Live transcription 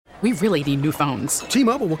We really need new phones.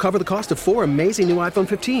 T-Mobile will cover the cost of 4 amazing new iPhone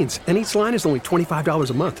 15s, and each line is only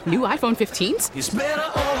 $25 a month. New iPhone 15s? It's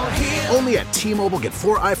better over here. Only at T-Mobile, get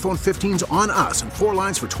 4 iPhone 15s on us and 4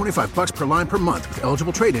 lines for $25 per line per month with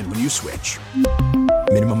eligible trade-in when you switch.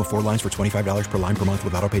 Minimum of 4 lines for $25 per line per month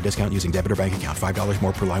with autopay discount using debit or bank account. $5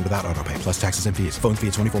 more per line without autopay, plus taxes and fees. Phone fee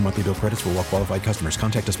at 24 monthly bill credits for well-qualified customers.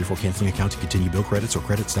 Contact us before canceling account to continue bill credits or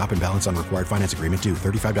credit stop and balance on required finance agreement due.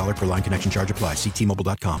 $35 per line connection charge applies. See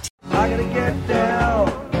T-Mobile.com. I gotta get down.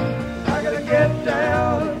 I gotta get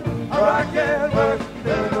down. Or I can't work.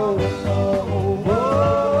 There goes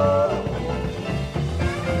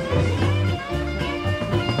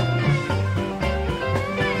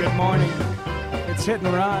Good morning. It's Hit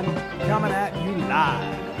and Run coming at you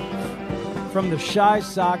live from the Shy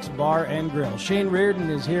Sox Bar and Grill. Shane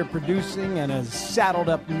Reardon is here producing and is saddled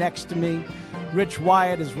up next to me. Rich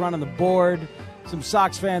Wyatt is running the board. Some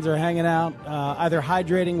Sox fans are hanging out, either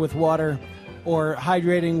hydrating with water or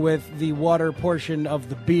hydrating with the water portion of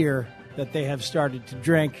the beer that they have started to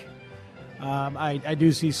drink. I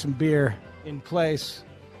do see some beer in place.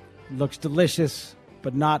 It looks delicious,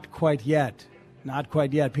 but not quite yet. Not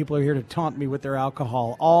quite yet. People are here to taunt me with their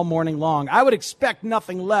alcohol all morning long. I would expect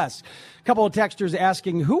nothing less. A couple of texters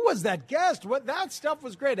asking, who was that guest? What, that stuff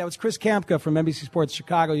was great. That was Chris Kampka from NBC Sports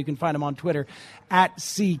Chicago. You can find him on Twitter at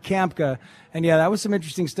 @CKampka. And yeah, that was some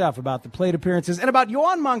interesting stuff about the plate appearances and about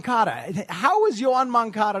Yoan Moncada. How is Yoan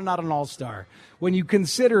Moncada not an all-star when you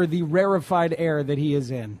consider the rarefied air that he is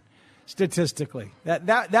in? Statistically,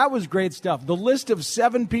 that was great stuff. The list of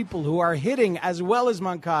 7 people who are hitting as well as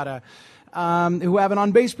Moncada, who have an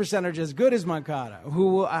on-base percentage as good as Moncada,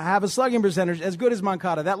 who have a slugging percentage as good as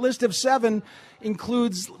Moncada. That list of 7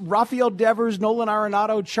 includes Rafael Devers, Nolan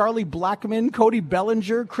Arenado, Charlie Blackmon, Cody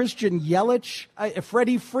Bellinger, Christian Yelich,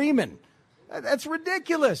 Freddie Freeman. That's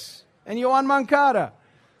ridiculous. And Yoan Moncada,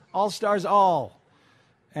 all-stars all,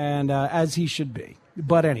 and as he should be.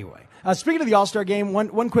 But anyway, speaking of the All-Star game,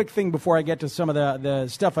 one quick thing before I get to some of the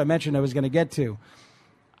stuff I mentioned I was going to get to.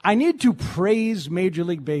 I need to praise Major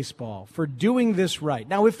League Baseball for doing this right.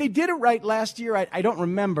 Now, if they did it right last year, I don't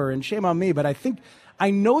remember, and shame on me, but I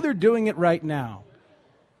know they're doing it right now.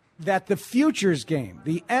 That the futures game,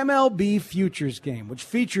 the MLB futures game, which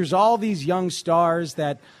features all these young stars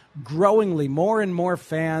that growingly more and more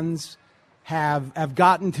fans have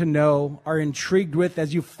gotten to know, are intrigued with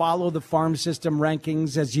as you follow the farm system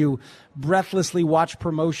rankings, as you breathlessly watch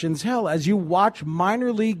promotions, hell, as you watch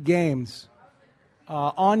minor league games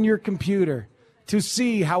on your computer to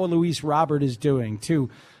see how a Luis Robert is doing, to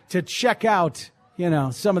check out,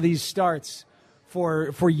 some of these starts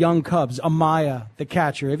for young Cubs, Amaya, the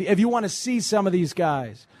catcher. If you want to see some of these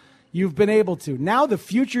guys, you've been able to. Now the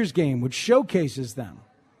futures game, which showcases them,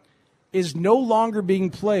 is no longer being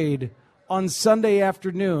played on Sunday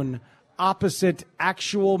afternoon opposite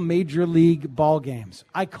actual Major League ball games.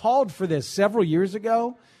 I called for this several years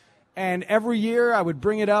ago. And every year I would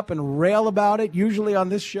bring it up and rail about it, usually on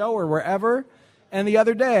this show or wherever. And the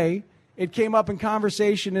other day, it came up in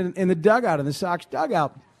conversation in the dugout, in the Sox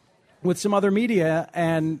dugout, with some other media.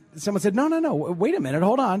 And someone said, no, wait a minute,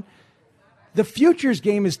 hold on. The futures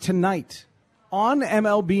game is tonight on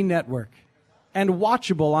MLB Network and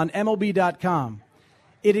watchable on MLB.com.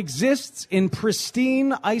 It exists in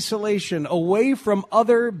pristine isolation, away from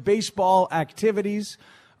other baseball activities,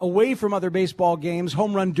 away from other baseball games.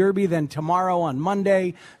 Home Run Derby then tomorrow on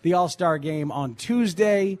Monday, the All-Star game on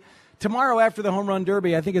Tuesday. Tomorrow after the Home Run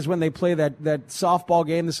Derby, I think, is when they play that softball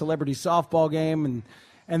game, the celebrity softball game.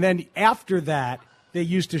 And then after that, they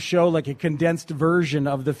used to show like a condensed version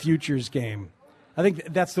of the futures game. I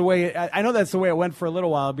think that's the way, I know that's the way it went for a little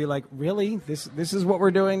while. I'd be like, really? This is what we're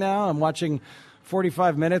doing now? I'm watching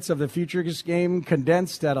 45 minutes of the futures game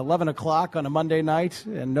condensed at 11 o'clock on a Monday night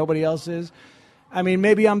and nobody else is. I mean,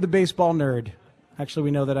 maybe I'm the baseball nerd. Actually,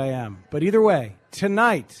 we know that I am. But either way,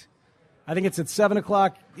 tonight, I think it's at 7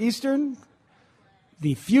 o'clock Eastern,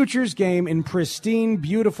 the futures game in pristine,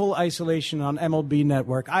 beautiful isolation on MLB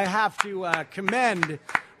Network. I have to commend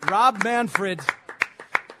Rob Manfred,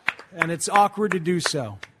 and it's awkward to do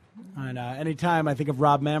so. And anytime I think of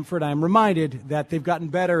Rob Manfred, I'm reminded that they've gotten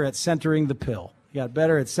better at centering the pill. You got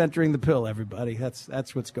better at centering the pill, everybody.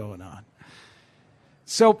 That's what's going on.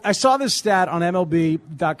 So I saw this stat on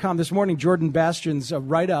MLB.com this morning, Jordan Bastion's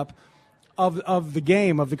write-up of the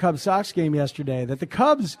game, of the Cubs-Sox game yesterday, that the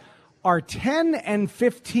Cubs are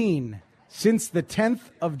 10-15 since the 10th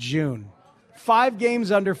of June. 5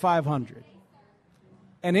 games under 500.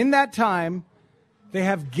 And in that time, they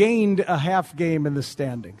have gained a half game in the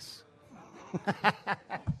standings.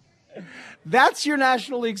 That's your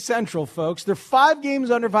National League Central, folks. They're 5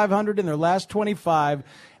 games under 500 in their last 25,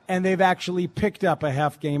 and they've actually picked up a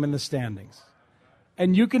half game in the standings.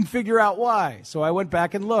 And you can figure out why. So I went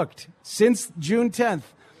back and looked. Since June 10th,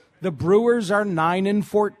 the Brewers are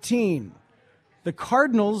 9-14. The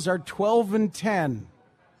Cardinals are 12-10.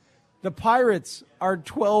 The Pirates are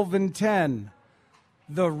 12-10.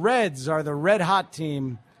 The Reds are the red hot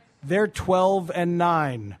team. They're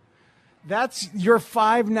 12-9. That's your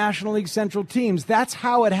 5 National League Central teams. That's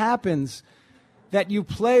how it happens that you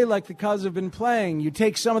play like the Cubs have been playing. You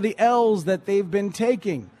take some of the L's that they've been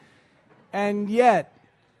taking. And yet,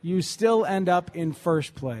 you still end up in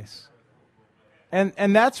first place.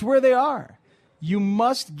 And that's where they are. You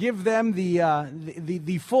must give them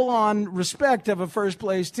the full-on respect of a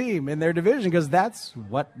first-place team in their division because that's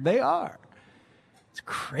what they are. It's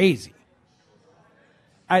crazy.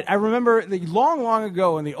 I remember long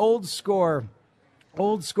ago in the old score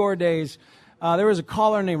days, there was a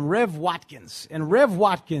caller named Rev Watkins. And Rev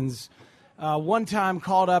Watkins one time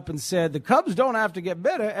called up and said, the Cubs don't have to get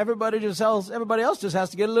better. Everybody else just has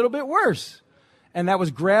to get a little bit worse. And that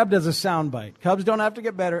was grabbed as a soundbite. Cubs don't have to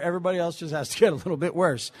get better. Everybody else just has to get a little bit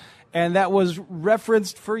worse. And that was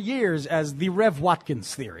referenced for years as the Rev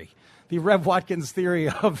Watkins theory. The Rev Watkins theory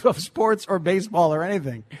of sports or baseball or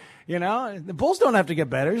anything. You know, the Bulls don't have to get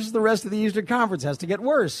better. Just the rest of the Eastern Conference has to get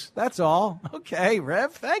worse. That's all. Okay,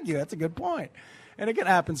 Rev, thank you. That's a good point. And it can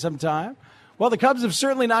happen sometime. Well, the Cubs have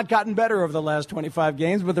certainly not gotten better over the last 25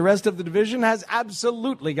 games, but the rest of the division has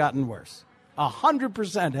absolutely gotten worse.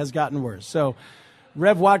 100% has gotten worse. So,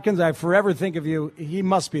 Rev Watkins, I forever think of you. He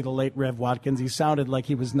must be the late Rev Watkins. He sounded like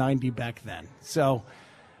he was 90 back then. So,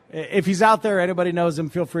 if he's out there, anybody knows him,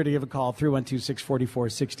 feel free to give a call,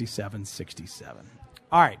 312-644-6767.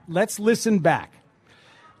 All right, let's listen back.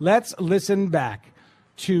 Let's listen back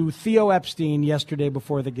to Theo Epstein yesterday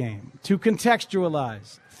before the game. To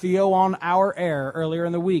contextualize, Theo on our air earlier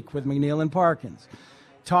in the week with McNeil and Parkins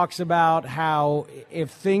talks about how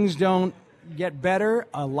if things don't get better,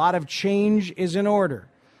 a lot of change is in order.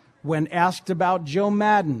 When asked about Joe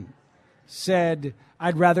Madden, said,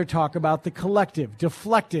 I'd rather talk about the collective.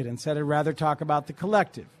 Deflected and said, I'd rather talk about the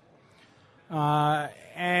collective.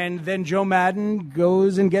 And then Joe Madden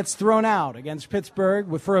goes and gets thrown out against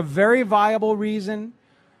Pittsburgh for a very viable reason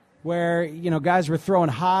where, guys were throwing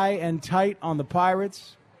high and tight on the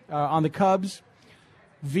Pirates, on the Cubs,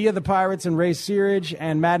 via the Pirates and Ray Searage,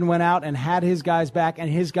 and Madden went out and had his guys back, and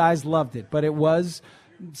his guys loved it. But it was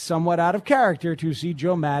somewhat out of character to see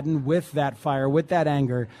Joe Madden with that fire, with that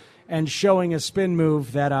anger, and showing a spin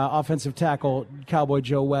move that offensive tackle Cowboy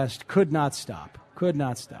Joe West could not stop.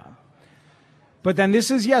 But then this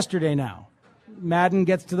is yesterday now. Madden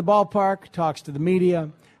gets to the ballpark, talks to the media.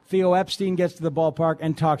 Theo Epstein gets to the ballpark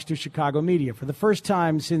and talks to Chicago media for the first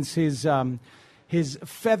time since his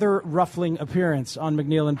feather-ruffling appearance on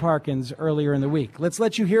McNeil and Parkins earlier in the week. Let's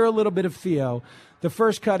let you hear a little bit of Theo. The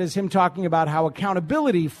first cut is him talking about how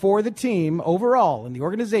accountability for the team overall and the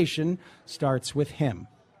organization starts with him.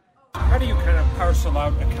 How do you kind of parcel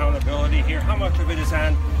out accountability here? How much of it is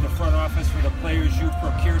on the front office for the players you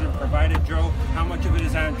procured and provided, Joe? How much of it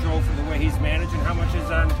is on Joe for the way he's managed? And how much is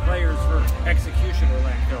on players for execution or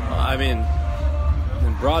lack thereof? I mean,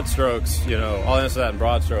 in broad strokes, I'll answer that in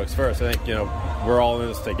broad strokes first. I think, we're all in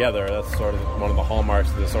this together. That's sort of one of the hallmarks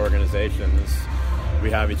of this organization is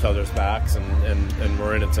we have each other's backs and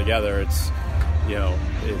we're in it together. It's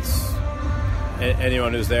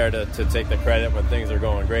anyone who's there to take the credit when things are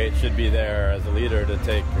going great should be there as a leader to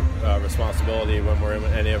take responsibility when we're in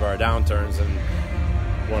any of our downturns. And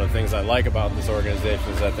one of the things I like about this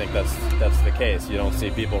organization is I think that's the case. You don't see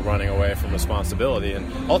people running away from responsibility,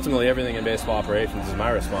 and ultimately everything in baseball operations is my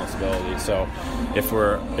responsibility. So if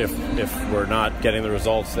we're not getting the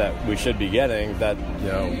results that we should be getting, that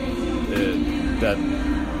that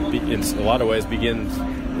in a lot of ways begins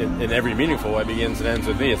in every meaningful way begins and ends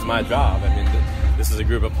with me. It's my job. I mean, this is a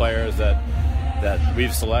group of players that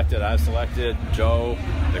we've selected. I've selected Joe,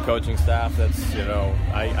 the coaching staff. That's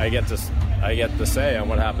I get to say on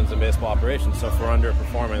what happens in baseball operations. So if we're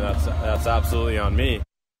underperforming, that's absolutely on me.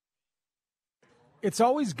 It's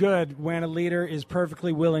always good when a leader is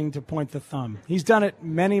perfectly willing to point the thumb. He's done it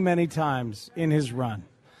many, many times in his run.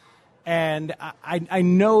 And I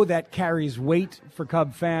know that carries weight for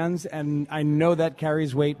Cub fans, and I know that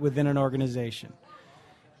carries weight within an organization.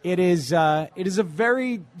 It is a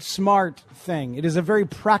very smart thing. It is a very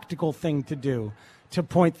practical thing to do, to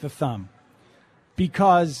point the thumb,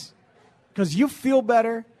 because you feel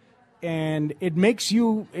better, and it makes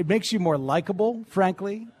you more likable,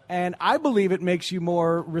 frankly, and I believe it makes you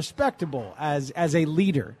more respectable as a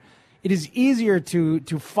leader. It is easier to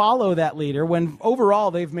follow that leader when overall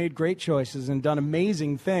they've made great choices and done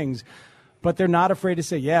amazing things. but they're not afraid to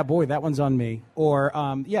say, yeah, boy, that one's on me. Or,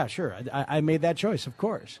 yeah, sure, I made that choice, of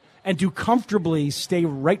course. And to comfortably stay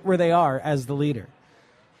right where they are as the leader.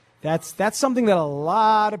 That's something that a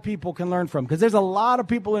lot of people can learn from, because there's a lot of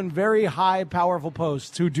people in very high, powerful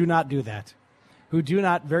posts who do not do that, who do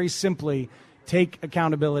not very simply take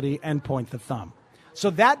accountability and point the thumb.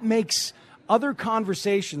 So that makes other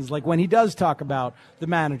conversations, like when he does talk about the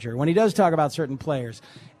manager, when he does talk about certain players,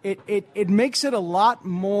 it makes it a lot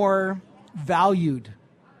more valued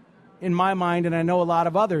in my mind, and I know a lot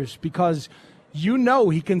of others, because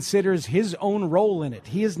he considers his own role in it.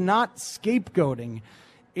 He is not scapegoating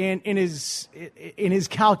in his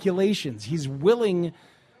calculations. He's willing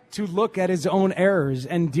to look at his own errors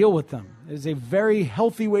and deal with them. It is a very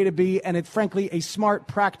healthy way to be, and it's frankly a smart,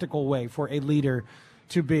 practical way for a leader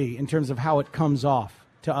to be in terms of how it comes off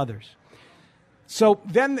to others. So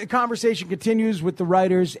then the conversation continues with the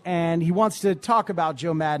writers, and he wants to talk about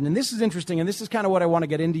Joe Maddon. And this is interesting, and this is kind of what I want to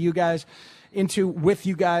get into with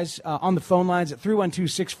you guys on the phone lines at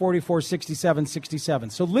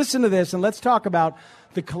 312-644-6767. So listen to this, and let's talk about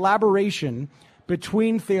the collaboration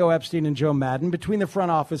between Theo Epstein and Joe Maddon, between the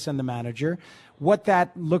front office and the manager, what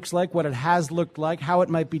that looks like, what it has looked like, how it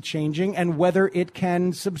might be changing, and whether it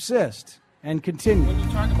can subsist and continue. When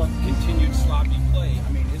you talk about continued sloppy play,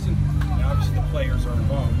 I mean, obviously the players are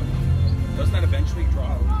involved, but doesn't that eventually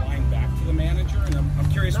draw a line back to the manager? And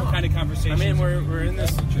I'm curious what kind of conversations. I mean, we're in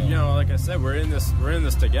this, like I said, we're in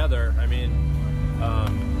this together. I mean,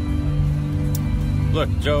 look,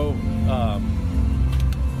 Joe,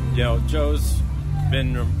 Joe's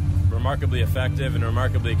been remarkably effective and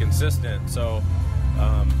remarkably consistent. So,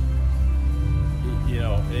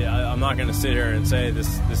 I'm not going to sit here and say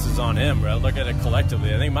this is on him. Right? Look at it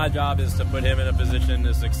collectively. I think my job is to put him in a position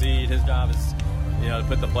to succeed. His job is, to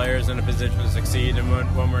put the players in a position to succeed. And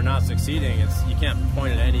when we're not succeeding, you can't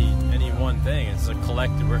point at any one thing. It's a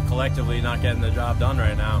collective. We're collectively not getting the job done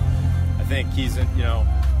right now. I think he's, if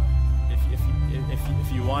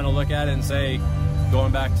you want to look at it and say,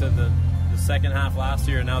 going back to the second half last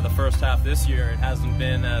year, now the first half this year, it hasn't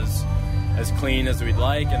been as clean as we'd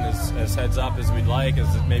like, and as heads up as we'd like,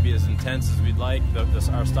 maybe as intense as we'd like,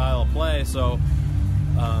 our style of play. So,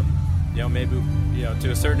 maybe, to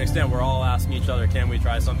a certain extent, we're all asking each other, can we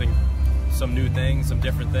try some new things, some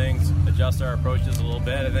different things, adjust our approaches a little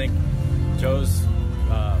bit. I think Joe's,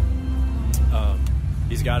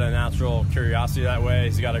 he's got a natural curiosity that way.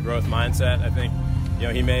 He's got a growth mindset. I think,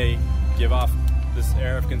 he may give off this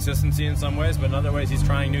air of consistency in some ways, but in other ways he's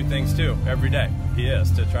trying new things too every day. He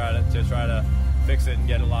is to try to fix it and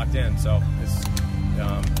get it locked in. So it's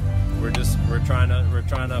we're trying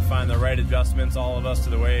to find the right adjustments, all of us, to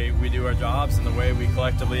the way we do our jobs and the way we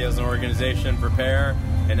collectively as an organization prepare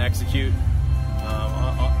and execute,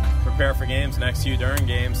 prepare for games and execute during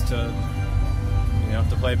games to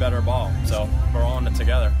play better ball. So we're all in it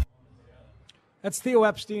together. That's Theo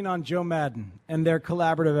Epstein on Joe Maddon and their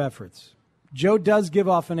collaborative efforts. Joe does give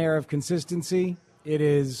off an air of consistency. It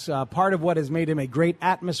is part of what has made him a great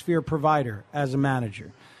atmosphere provider as a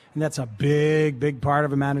manager. And that's a big, big part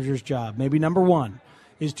of a manager's job. Maybe number one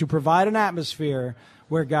is to provide an atmosphere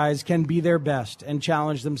where guys can be their best and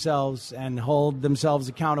challenge themselves and hold themselves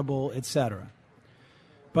accountable, etc.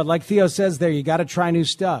 But like Theo says there, you got to try new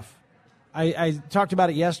stuff. I talked about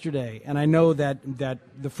it yesterday, and I know that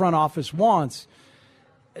the front office wants.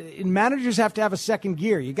 Managers have to have a second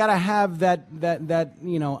gear. You got to have that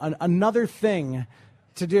another thing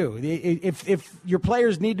to do. If your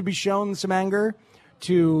players need to be shown some anger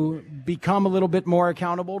to become a little bit more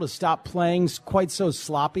accountable, to stop playing quite so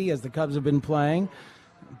sloppy as the Cubs have been playing,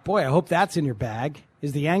 boy, I hope that's in your bag.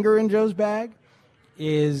 Is the anger in Joe's bag?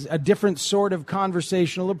 Is a different sort of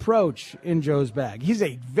conversational approach in Joe's bag? He's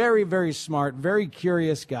a very, very smart, very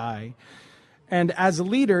curious guy. And as a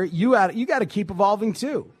leader, you got to keep evolving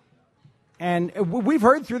too. And we've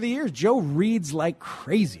heard through the years, Joe reads like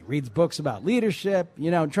crazy, reads books about leadership,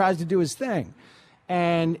 tries to do his thing.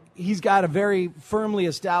 And he's got a very firmly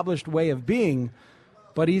established way of being,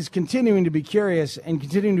 but he's continuing to be curious and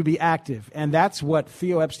continuing to be active. And that's what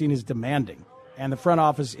Theo Epstein is demanding, and the front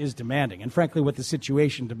office is demanding, and frankly, what the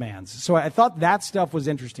situation demands. So I thought that stuff was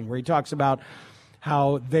interesting, where he talks about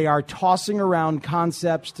how they are tossing around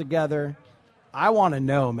concepts together. I want to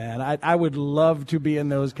know, man. I would love to be in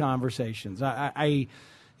those conversations.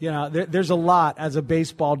 There's a lot as a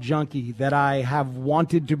baseball junkie that I have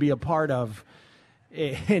wanted to be a part of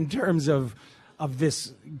in terms of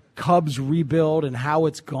this Cubs rebuild and how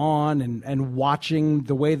it's gone, and watching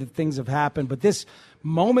the way that things have happened. But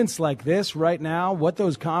moments like this right now, what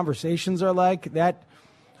those conversations are like, that,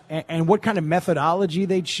 and what kind of methodology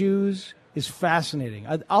they choose, is fascinating.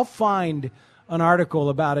 I'll find an article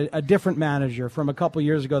about a different manager from a couple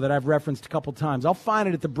years ago that I've referenced a couple times. I'll find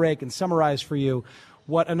it at the break and summarize for you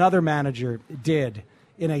what another manager did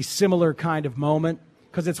in a similar kind of moment,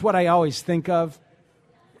 because it's what I always think of.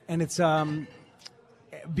 And it's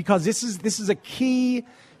because this is a key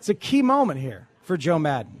moment here for Joe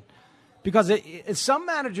Maddon. Because some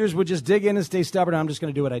managers would just dig in and stay stubborn. I'm just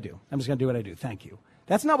going to do what I do. I'm just going to do what I do. Thank you.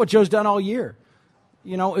 That's not what Joe's done all year.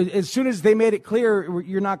 You know, as soon as they made it clear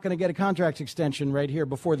you're not going to get a contract extension right here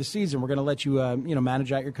before the season, we're going to let you,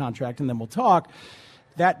 manage out your contract and then we'll talk.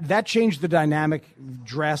 That changed the dynamic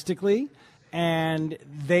drastically, and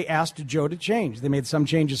they asked Joe to change. They made some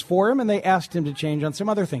changes for him, and they asked him to change on some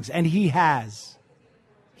other things, and he has.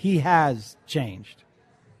 He has changed.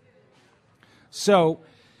 So,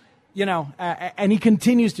 and he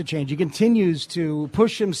continues to change. He continues to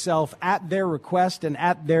push himself at their request and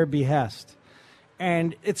at their behest.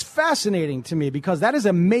 And it's fascinating to me because that is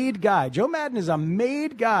a made guy. Joe Maddon is a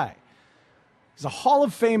made guy. He's a Hall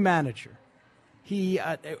of Fame manager. He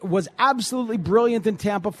was absolutely brilliant in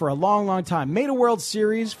Tampa for a long, long time. Made a World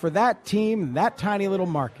Series for that team, that tiny little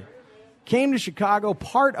market. Came to Chicago,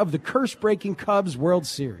 part of the curse-breaking Cubs World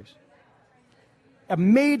Series. A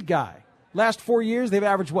made guy. Last 4 years, they've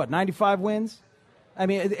averaged, 95 wins? I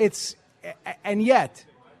mean, and yet,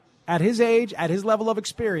 at his age, at his level of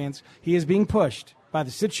experience, he is being pushed by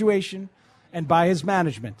the situation and by his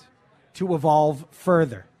management to evolve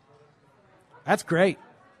further. That's great.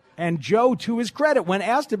 And Joe, to his credit, when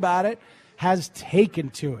asked about it, has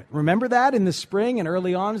taken to it. Remember that in the spring and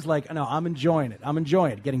early on? He's like, no, I'm enjoying it. I'm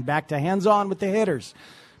enjoying it. Getting back to hands-on with the hitters,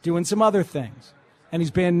 doing some other things. And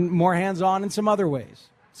he's been more hands-on in some other ways.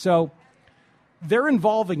 So they're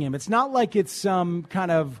involving him. It's not like it's some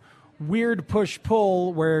kind of weird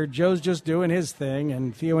push-pull where Joe's just doing his thing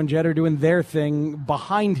and Theo and Jed are doing their thing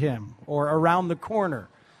behind him or around the corner,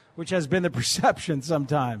 which has been the perception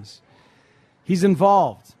sometimes. He's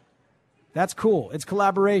involved. That's cool. It's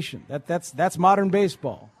collaboration. That's modern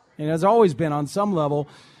baseball. And it has always been on some level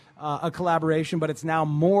a collaboration, but it's now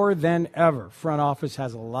more than ever. Front office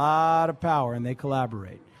has a lot of power and they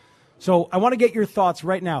collaborate. So I want to get your thoughts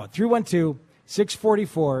right now at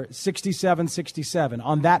 312-644-6767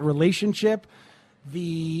 on that relationship,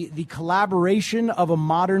 the collaboration of a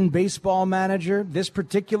modern baseball manager, this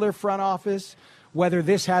particular front office, whether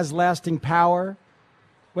this has lasting power,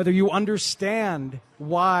 whether you understand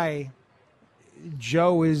why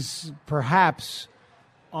Joe is perhaps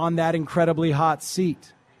on that incredibly hot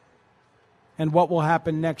seat and what will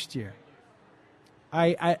happen next year.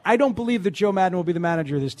 I don't believe that Joe Maddon will be the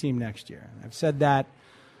manager of this team next year. I've said that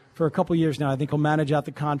for a couple years now. I think he'll manage out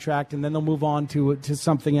the contract and then they'll move on to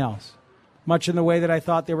something else. Much in the way that I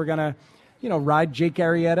thought they were going to, ride Jake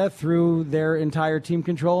Arrieta through their entire team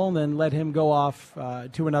control and then let him go off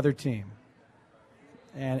to another team.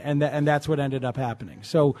 And that's what ended up happening.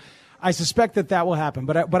 So I suspect that will happen.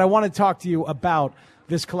 But I want to talk to you about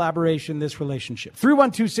this collaboration, this relationship.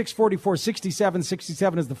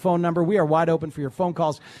 312-644-6767 is the phone number. We are wide open for your phone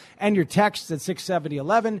calls and your texts at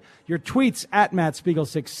 67011. Your tweets at Matt Spiegel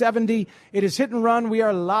 670. It is Hit and Run. We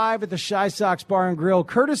are live at the Shy Sox Bar and Grill,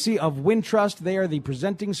 courtesy of Wintrust. They are the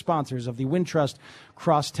presenting sponsors of the Wintrust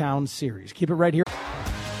Crosstown Series. Keep it right here.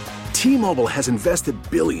 T-Mobile has invested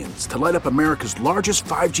billions to light up America's largest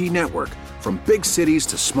 5G network, from big cities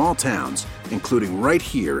to small towns, including right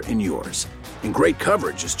here in yours. And great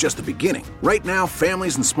coverage is just the beginning. Right now,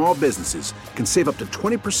 families and small businesses can save up to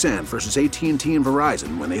 20% versus AT&T and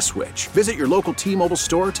Verizon when they switch. Visit your local T-Mobile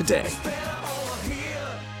store today.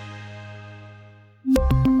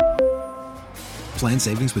 Plan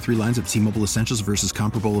savings with 3 lines of T-Mobile Essentials versus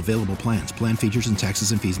comparable available plans. Plan features and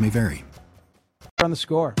taxes and fees may vary. On the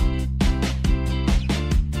score.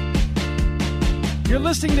 You're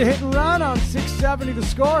listening to Hit and Run on 670 The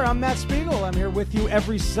Score. I'm Matt Spiegel. I'm here with you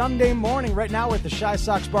every Sunday morning. Right now we're at the Shy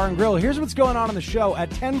Sox Bar and Grill. Here's what's going on the show. At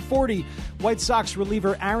 10:40, White Sox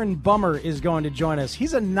reliever Aaron Bummer is going to join us.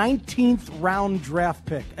 He's a 19th round draft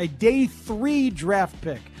pick, a day 3 draft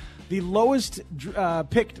pick, the lowest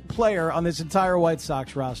picked player on this entire White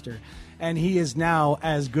Sox roster. And he is now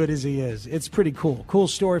as good as he is. It's pretty cool. Cool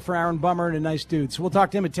story for Aaron Bummer and a nice dude. So we'll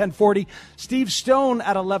talk to him at 10:40. Steve Stone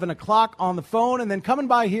at 11 o'clock on the phone. And then coming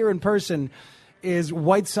by here in person is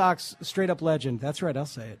White Sox straight-up legend. That's right, I'll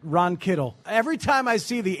say it. Ron Kittle. Every time I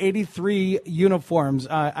see the 83 uniforms,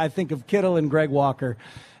 I think of Kittle and Greg Walker.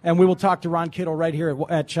 And we will talk to Ron Kittle right here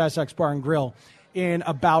at Shy Sox Bar and Grill in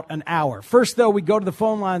about an hour. First, though, we go to the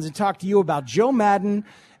phone lines and talk to you about Joe Maddon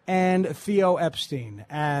and Theo Epstein,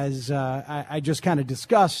 as I just kind of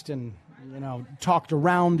discussed and talked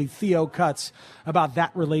around the Theo cuts about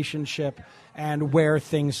that relationship and where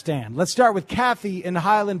things stand. Let's start with Kathy in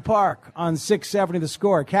Highland Park on 670 The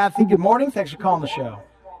Score. Kathy, good morning. Thanks for calling the show.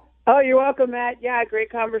 Oh, you're welcome, Matt. Yeah,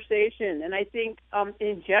 great conversation. And I think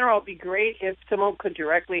in general it would be great if someone could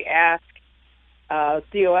directly ask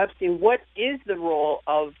Theo Epstein, what is the role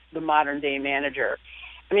of the modern-day manager?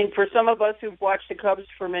 I mean, for some of us who've watched the Cubs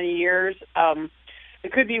for many years,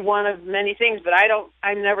 it could be one of many things, but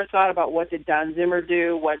I never thought about what did Don Zimmer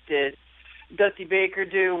do, what did Dusty Baker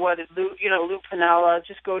do, what did Lou Piniella,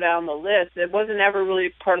 just go down the list. It wasn't ever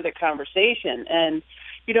really part of the conversation. And,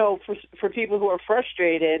 for people who are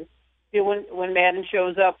frustrated, when Madden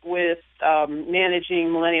shows up with managing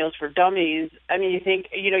Millennials for Dummies, I mean, you think,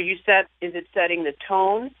 is it setting the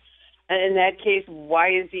tone? And in that case,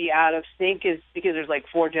 why is he out of sync? Is because there's like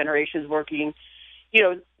 4 generations working,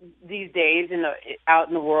 these days out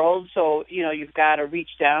in the world. So, you've got to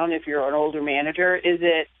reach down if you're an older manager. Is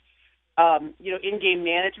it, in-game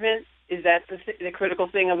management? Is that the critical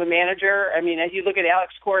thing of a manager? I mean, as you look at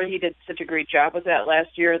Alex Cora, he did such a great job with that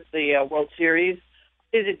last year at the World Series.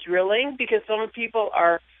 Is it drilling? Because some people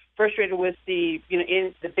are frustrated with the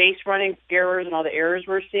in the base running errors and all the errors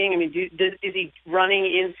we're seeing. I mean, is he running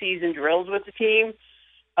in-season drills with the team?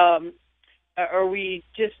 Are we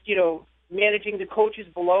just managing the coaches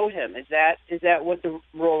below him? Is that what the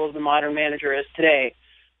role of the modern manager is today?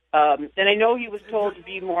 And I know he was told to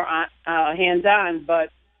be more hands-on, but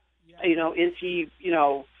is he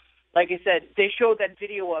like I said, they showed that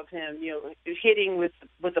video of him, hitting with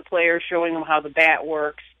the players, showing them how the bat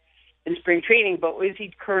works in spring training, but is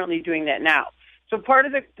he currently doing that now? So part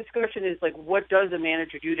of the discussion is, like, what does a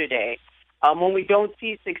manager do today? When we don't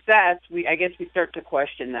see success, I guess we start to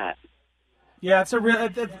question that. Yeah,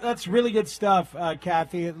 that's really good stuff,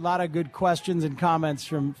 Kathy. A lot of good questions and comments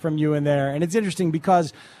from you in there. And it's interesting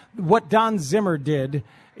because what Don Zimmer did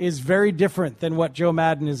is very different than what Joe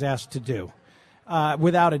Madden is asked to do.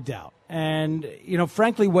 Without a doubt. And,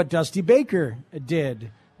 frankly, what Dusty Baker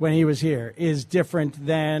did when he was here is different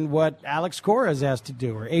than what Alex Cora is asked to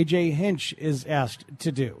do or A.J. Hinch is asked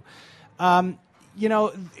to do.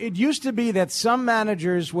 It used to be that some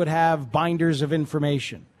managers would have binders of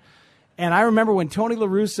information. And I remember when Tony La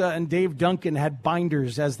Russa and Dave Duncan had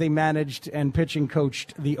binders as they managed and pitching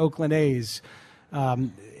coached the Oakland A's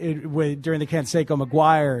during the Canseco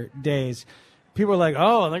McGuire days. People were like,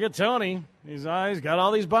 oh, look at Tony. He's got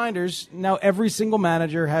all these binders. Now every single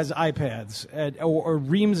manager has iPads or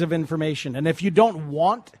reams of information. And if you don't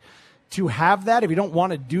want to have that, if you don't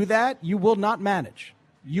want to do that, you will not manage.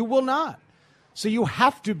 You will not. So you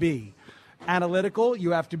have to be analytical.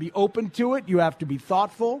 You have to be open to it. You have to be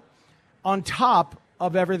thoughtful on top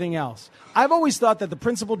of everything else. I've always thought that the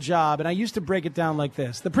principal job, and I used to break it down like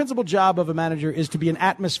this, the principal job of a manager is to be an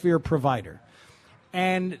atmosphere provider.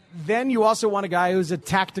 And then you also want a guy who's a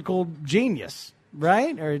tactical genius,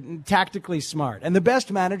 right? Or tactically smart. And the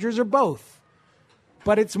best managers are both.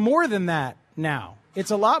 But it's more than that now. It's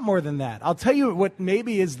a lot more than that. I'll tell you what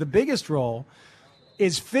maybe is the biggest role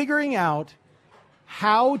is figuring out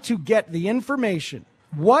how to get the information.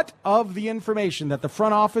 What of the information that the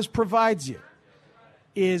front office provides you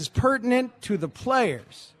is pertinent to the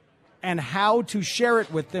players and how to share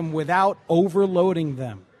it with them without overloading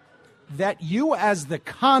them. That you as the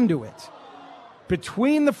conduit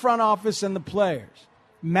between the front office and the players,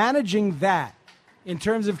 managing that in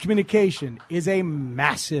terms of communication is a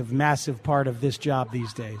massive, massive part of this job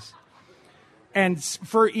these days. And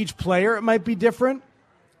for each player, it might be different.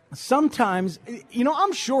 Sometimes,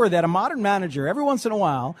 I'm sure that a modern manager, every once in a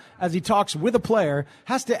while, as he talks with a player,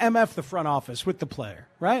 has to MF the front office with the player,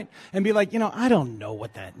 right? And be like, I don't know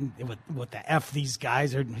what the F these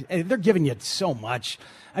guys are. They're giving you so much.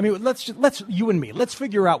 I mean, let's you and me, let's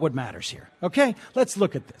figure out what matters here, okay? Let's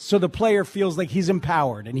look at this. So the player feels like he's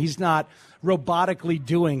empowered and he's not robotically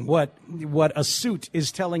doing what a suit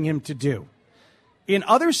is telling him to do. In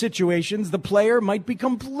other situations, the player might be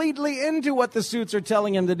completely into what the suits are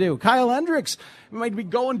telling him to do. Kyle Hendricks might be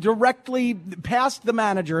going directly past the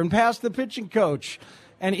manager and past the pitching coach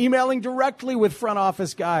and emailing directly with front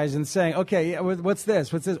office guys and saying, okay, what's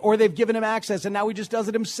this? What's this? Or they've given him access and now he just does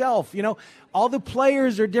it himself. All the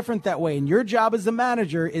players are different that way. And your job as the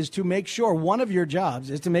manager is to make sure, one of your jobs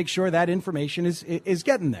is to make sure that information is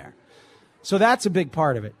getting there. So that's a big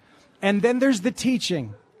part of it. And then there's the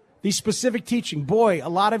teaching. The specific teaching. Boy, a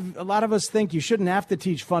lot of us think you shouldn't have to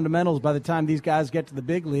teach fundamentals by the time these guys get to the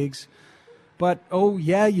big leagues. But, oh,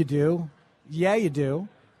 yeah, you do. Yeah, you do.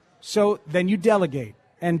 So then you delegate.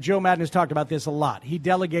 And Joe Madden has talked about this a lot. He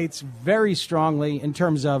delegates very strongly in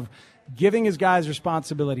terms of giving his guys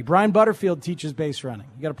responsibility. Brian Butterfield teaches base running.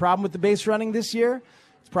 You got a problem with the base running this year?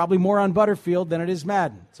 It's probably more on Butterfield than it is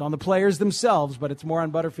Madden. It's on the players themselves, but it's more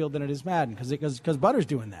on Butterfield than it is Madden because Butter's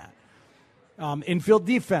doing that. Infield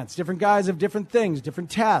defense, different guys have different things,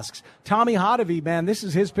 different tasks. Tommy Hotovy, man, this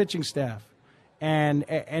is his pitching staff. And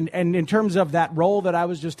in terms of that role that I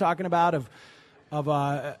was just talking about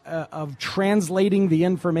of translating the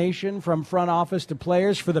information from front office to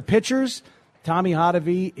players for the pitchers, Tommy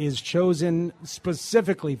Hotovy is chosen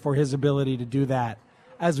specifically for his ability to do that,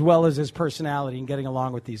 as well as his personality and getting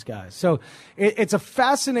along with these guys. So it's a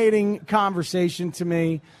fascinating conversation to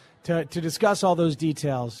me to discuss all those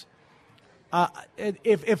details.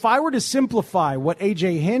 If I were to simplify what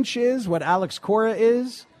A.J. Hinch is, what Alex Cora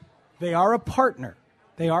is, they are a partner.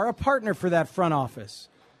 They are a partner for that front office.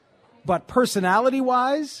 But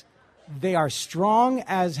personality-wise, they are strong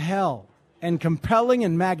as hell and compelling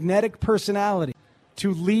and magnetic personality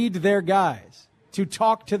to lead their guys, to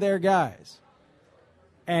talk to their guys.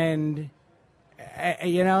 And,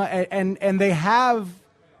 and they have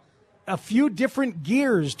a few different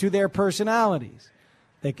gears to their personalities.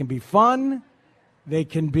 They can be fun. They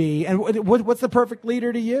can be, and what's the perfect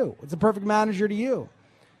leader to you? What's the perfect manager to you?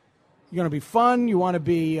 You're going to be fun. You want to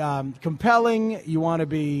be compelling. You want to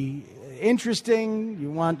be interesting.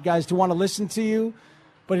 You want guys to want to listen to you.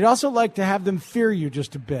 But you'd also like to have them fear you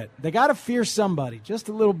just a bit. They got to fear somebody just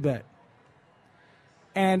a little bit.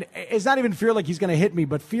 And it's not even fear like he's going to hit me,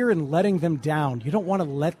 but fear in letting them down. You don't want to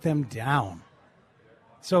let them down.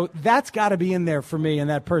 So that's got to be in there for me in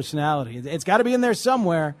that personality. It's got to be in there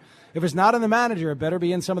somewhere. If it's not in the manager, it better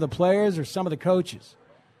be in some of the players or some of the coaches.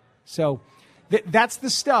 So that's the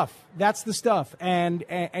stuff. That's the stuff. And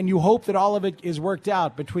you hope that all of it is worked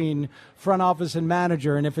out between front office and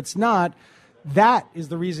manager. And if it's not, that is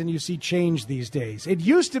the reason you see change these days. It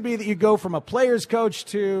used to be that you go from a player's coach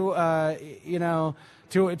to a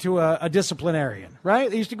disciplinarian,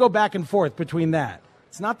 right? They used to go back and forth between that.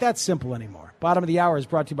 It's not that simple anymore. Bottom of the hour is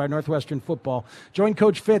brought to you by Northwestern Football. Join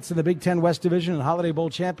Coach Fitz in the Big Ten West Division and Holiday Bowl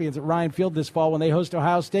champions at Ryan Field this fall when they host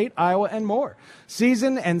Ohio State, Iowa, and more.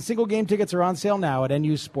 Season and single game tickets are on sale now at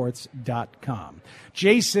nusports.com.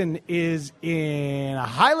 Jason is in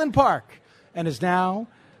Highland Park and is now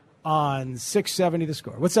on 670 The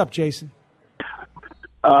Score. What's up, Jason?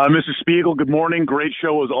 Mrs. Spiegel, good morning. Great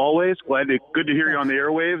show as always. Good to hear you on the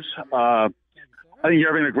airwaves. I think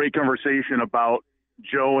you're having a great conversation about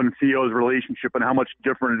Joe and Theo's relationship and how much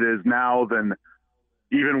different it is now than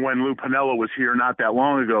even when Lou Piniella was here not that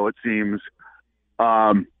long ago, it seems.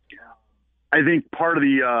 I think part of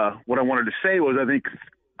the what I wanted to say was I think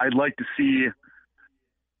I'd like to see,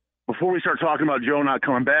 before we start talking about Joe not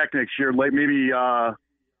coming back next year, like maybe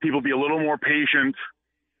people be a little more patient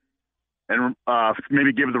and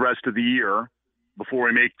maybe give the rest of the year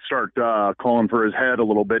before we start calling for his head a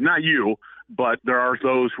little bit. Not you, but there are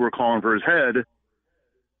those who are calling for his head.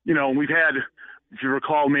 You know, we've had, if you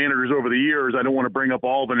recall, managers over the years, I don't want to bring up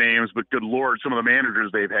all the names, but good Lord, some of the managers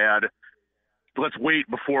they've had. Let's wait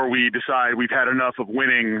before we decide we've had enough of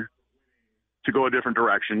winning to go a different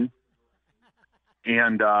direction.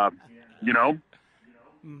 And, and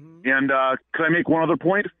can I make one other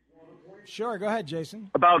point? Sure, go ahead, Jason.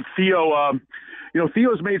 About Theo.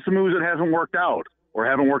 Theo's made some moves that haven't worked out or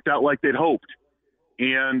haven't worked out like they'd hoped.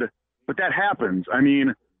 But that happens. I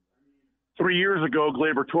mean, 3 years ago,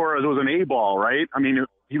 Gleyber Torres was an A-ball, right? I mean,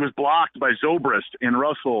 he was blocked by Zobrist and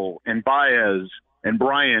Russell and Baez and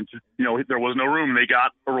Bryant. You know, there was no room. They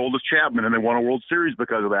got Aroldis Chapman, and they won a World Series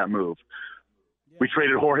because of that move. Yeah. We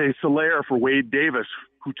traded Jorge Soler for Wade Davis,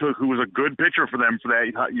 who was a good pitcher for them for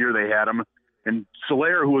that year they had him. And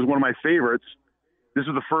Soler, who was one of my favorites, this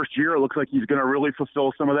is the first year it looks like he's going to really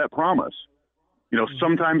fulfill some of that promise. You know,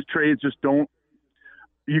 sometimes trades just don't.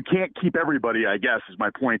 You can't keep everybody, I guess, is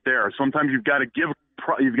my point there. Sometimes you've got to give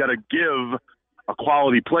a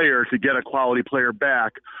quality player to get a quality player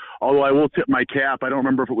back. Although I will tip my cap. I don't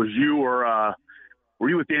remember if it was you or were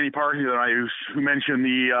you with Danny Parkey that who mentioned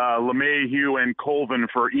the LeMahieu and Colvin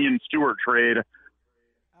for Ian Stewart trade.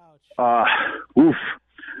 Oof.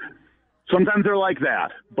 Sometimes they're like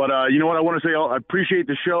that. But you know what I want to say? I appreciate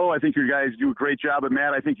the show. I think you guys do a great job. But,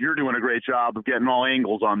 Matt, I think you're doing a great job of getting all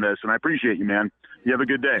angles on this, and I appreciate you, man. You have a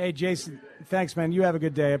good day. Hey, Jason, thanks, man. You have a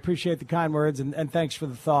good day. I appreciate the kind words, and thanks for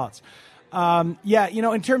the thoughts.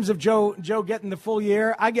 In terms of Joe getting the full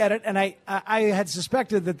year, I get it, and I had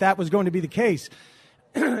suspected that was going to be the case.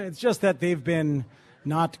 It's just that they've been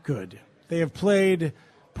not good. They have played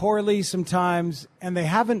poorly sometimes, and they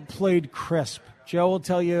haven't played crisp. Joe will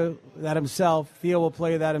tell you that himself. Theo will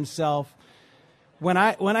play that himself. When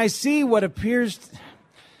I see what appears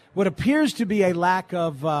to be a lack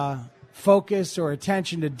of focus or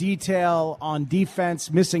attention to detail on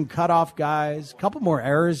defense, missing cutoff guys, a couple more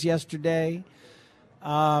errors yesterday.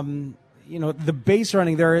 The base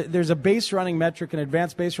running, there's a base running metric, an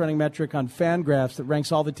advanced base running metric on FanGraphs that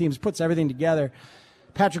ranks all the teams, puts everything together.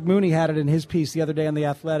 Patrick Mooney had it in his piece the other day on The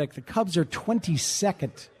Athletic. The Cubs are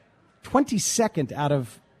 22nd out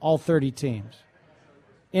of all 30 teams.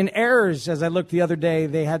 In errors, as I looked the other day,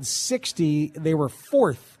 they had 60. They were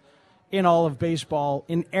 4th in all of baseball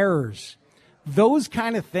in errors. Those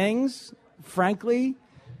kind of things, frankly,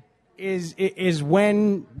 is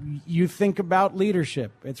when you think about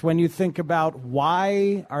leadership. It's when you think about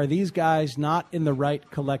why are these guys not in the right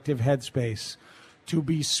collective headspace to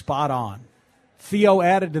be spot on. Theo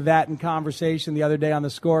added to that in conversation the other day on The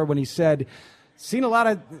Score when he said, seen a lot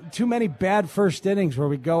of too many bad first innings where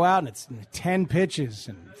we go out and it's 10 pitches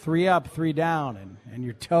and 3 up, 3 down, and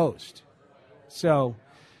you're toast. So,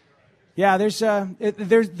 yeah, there's a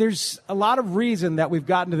lot of reason that we've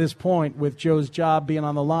gotten to this point with Joe's job being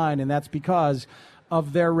on the line, and that's because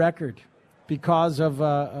of their record, because of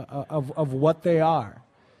what they are.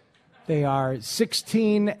 They are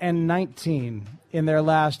 16-19 in their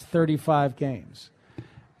last 35 games.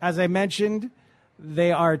 As I mentioned,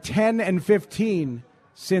 they are 10-15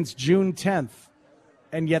 since June 10th,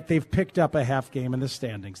 and yet they've picked up a half game in the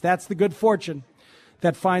standings. That's the good fortune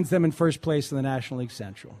that finds them in first place in the National League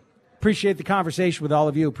Central. Appreciate the conversation with all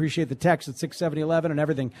of you. Appreciate the text at 67011 and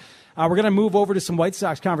everything. We're going to move over to some White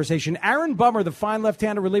Sox conversation. Aaron Bummer, the fine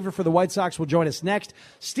left-hander reliever for the White Sox, will join us next.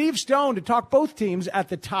 Steve Stone to talk both teams at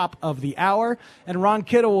the top of the hour. And Ron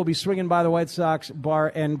Kittle will be swinging by the White Sox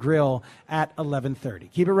Bar and Grill at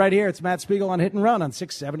 11:30. Keep it right here. It's Matt Spiegel on Hit and Run on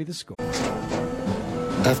 670 The Score.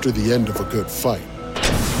 After the end of a good fight,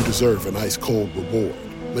 you deserve an ice-cold reward.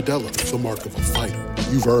 Modelo is the mark of a fighter.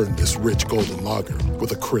 You've earned this rich golden lager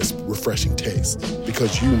with a crisp, refreshing taste.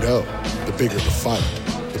 Because you know, the bigger the fight,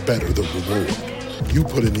 the better the reward. You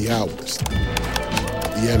put in the hours,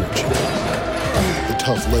 the energy, the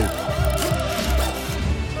tough labor.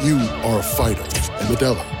 You are a fighter, and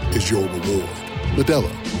Modelo is your reward. Modelo,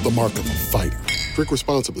 the mark of a fighter. Drink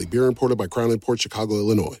responsibly. Beer imported by Crown Imports, Chicago,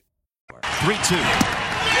 Illinois. 3-2.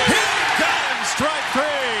 Here comes strike 3.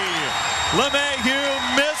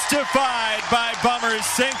 LeMahieu mystified by Bummer's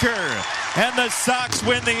sinker. And the Sox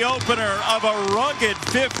win the opener of a rugged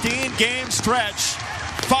 15-game stretch.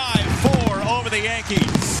 5-4 over the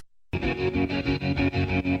Yankees.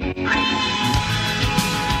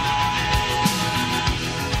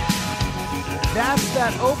 That's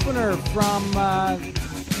that opener from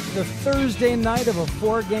the Thursday night of a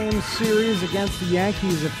 4-game series against the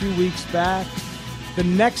Yankees a few weeks back. The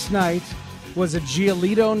next night was a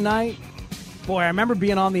Giolito night. Boy, I remember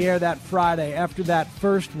being on the air that Friday after that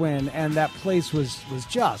first win, and that place was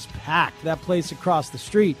just packed. That place across the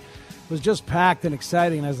street was just packed and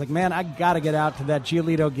exciting. And I was like, man, I got to get out to that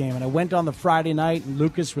Giolito game. And I went on the Friday night, and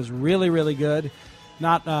Lucas was really, really good.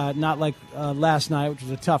 Not like last night, which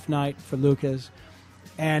was a tough night for Lucas.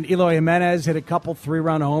 And Eloy Jimenez hit a couple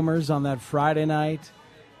 3-run homers on that Friday night.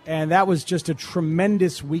 And that was just a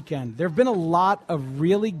tremendous weekend. There have been a lot of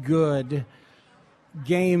really good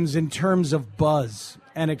games in terms of buzz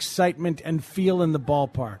and excitement and feel in the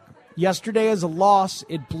ballpark. Yesterday is a loss.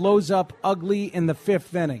 It blows up ugly in the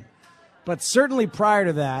 5th inning. But certainly prior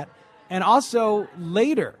to that, and also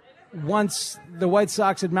later, once the White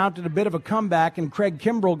Sox had mounted a bit of a comeback and Craig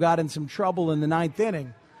Kimbrell got in some trouble in the 9th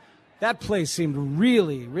inning, that place seemed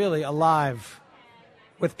really, really alive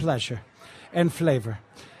with pleasure and flavor.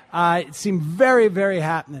 It seemed very, very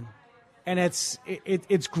happening. And it's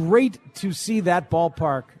great to see that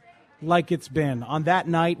ballpark like it's been on that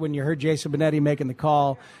night when you heard Jason Benetti making the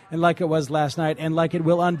call, and like it was last night, and like it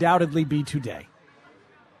will undoubtedly be today.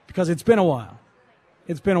 Because it's been a while.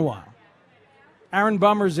 It's been a while. Aaron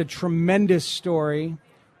Bummer's a tremendous story.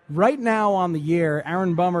 Right now on the year,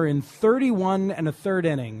 Aaron Bummer in 31 1/3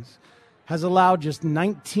 innings has allowed just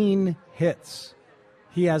 19 hits.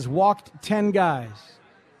 He has walked 10 guys.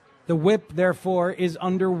 The whip, therefore, is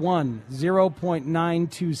under 1,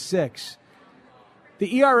 0.926.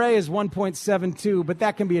 The ERA is 1.72, but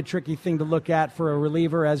that can be a tricky thing to look at for a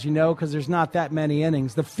reliever, as you know, because there's not that many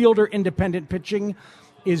innings. The fielder independent pitching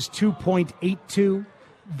is 2.82.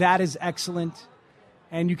 That is excellent.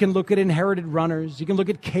 And you can look at inherited runners. You can look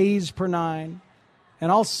at Ks per 9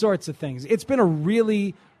 and all sorts of things. It's been a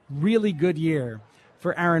really, really good year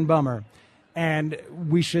for Aaron Bummer. And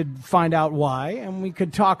we should find out why, and we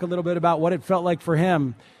could talk a little bit about what it felt like for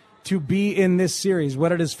him to be in this series,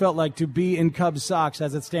 what it has felt like to be in Cubs Sox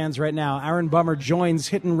as it stands right now. Aaron Bummer joins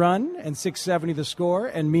Hit and Run and 670 The Score,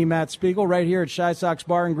 and me, Matt Spiegel, right here at Shy Sox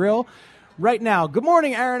Bar and Grill. right now. Good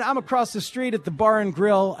morning, Aaron. I'm across the street at the Bar and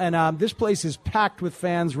Grill, and this place is packed with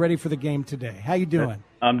fans ready for the game today. How you doing?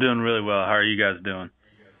 I'm doing really well. How are you guys doing?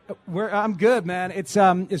 I'm good, man. It's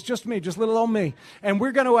just me, just little old me. And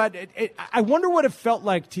we're going to I wonder what it felt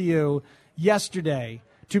like to you yesterday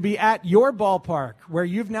to be at your ballpark, where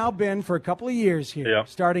you've now been for a couple of years here,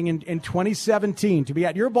 starting in 2017, to be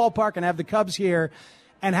at your ballpark and have the Cubs here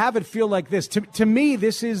and have it feel like this. To me,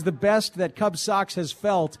 this is the best that Cubs Sox has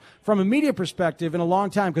felt from a media perspective in a long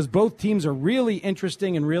time, because both teams are really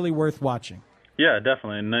interesting and really worth watching. Yeah,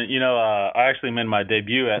 definitely. And, I actually made my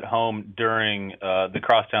debut at home during the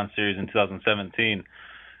Crosstown Series in 2017.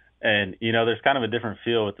 And, there's kind of a different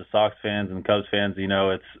feel with the Sox fans and Cubs fans.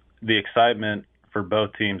 It's the excitement for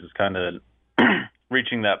both teams is kind of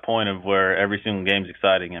reaching that point of where every single game's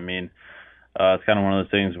exciting. I mean, it's kind of one of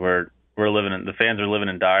those things where the fans are living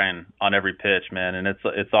and dying on every pitch, man. And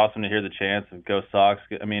it's awesome to hear the chants of Go Sox.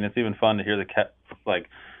 I mean, it's even fun to hear the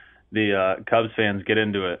Cubs fans get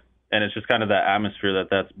into it. And it's just kind of that atmosphere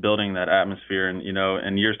that's building that atmosphere. And,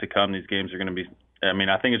 in years to come, these games are going to be, I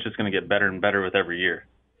think it's just going to get better and better with every year.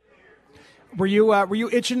 Were you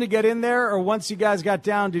itching to get in there, or once you guys got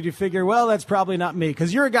down, did you figure, well, that's probably not me?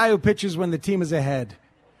 Because you're a guy who pitches when the team is ahead.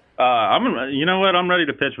 I'm ready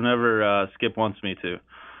to pitch whenever Skip wants me to.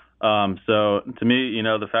 So to me,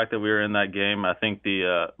 the fact that we were in that game, I think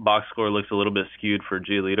the box score looks a little bit skewed for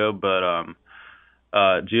Giolito, but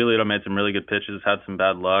Giolito made some really good pitches, had some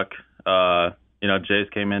bad luck.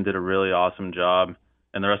 Jace came in, did a really awesome job,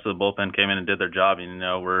 and the rest of the bullpen came in and did their job.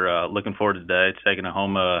 We're looking forward to today, taking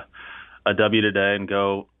home a W today, and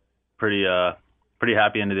go pretty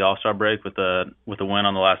happy into the All-Star break with a win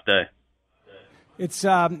on the last day. It's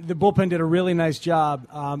the bullpen did a really nice job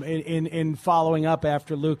in following up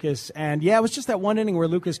after Lucas, and it was just that one inning where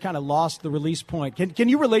Lucas kind of lost the release point. Can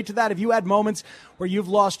you relate to that? Have you had moments where you've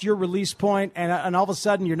lost your release point, and all of a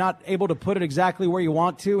sudden you're not able to put it exactly where you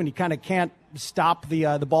want to, and you kind of can't stop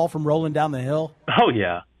the ball from rolling down the hill? Oh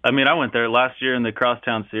yeah, I went there last year in the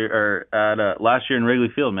Crosstown Series, last year in Wrigley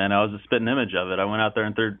Field. Man, I was a spitting image of it. I went out there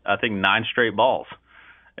and threw, I think, 9 straight balls,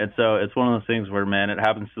 and so it's one of those things where, man, it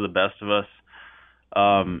happens to the best of us.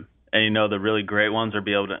 And the really great ones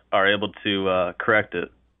are able to correct it,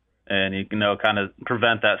 and kind of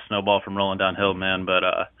prevent that snowball from rolling downhill, man. But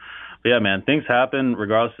yeah, man, things happen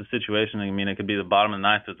regardless of the situation. It could be the bottom of the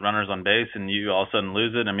ninth with runners on base, and you all of a sudden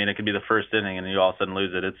lose it. It could be the first inning, and you all of a sudden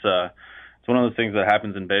lose it. It's one of those things that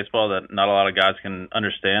happens in baseball that not a lot of guys can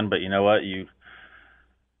understand. But you know what, you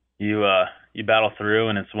battle through,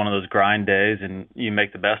 and it's one of those grind days, and you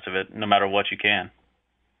make the best of it no matter what you can.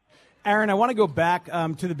 Aaron, I want to go back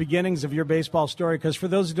to the beginnings of your baseball story, because for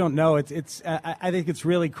those who don't know, I think it's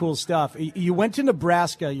really cool stuff. You went to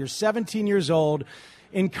Nebraska. You're 17 years old,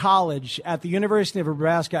 in college at the University of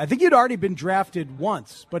Nebraska. I think you'd already been drafted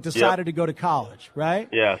once, but decided to go to college, right?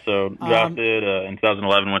 Yeah, so drafted in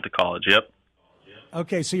 2011, went to college. Yep.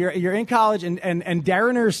 Okay, so you're in college, and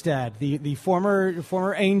Darren Erstad, the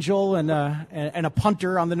former Angel and a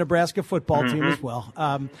punter on the Nebraska football team as well,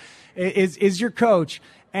 is your coach.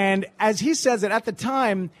 And as he says it, at the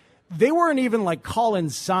time, they weren't even like calling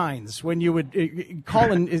signs when you would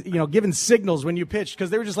giving signals when you pitched,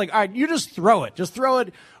 because they were just like, all right, you just throw it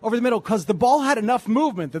over the middle, because the ball had enough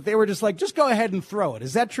movement that they were just like, just go ahead and throw it.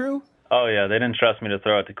 Is that true? Oh, yeah. They didn't trust me to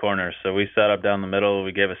throw it to corners. So we set up down the middle.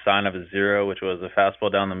 We gave a sign of a 0, which was a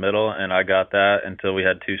fastball down the middle, and I got that until we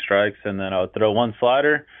had 2 strikes. And then I would throw 1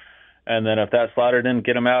 slider, and then if that slider didn't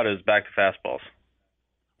get him out, it was back to fastballs.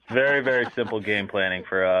 Very, very simple game planning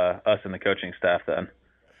for us and the coaching staff then.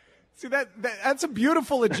 See, that's a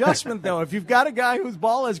beautiful adjustment, though. If you've got a guy whose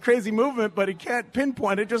ball has crazy movement, but he can't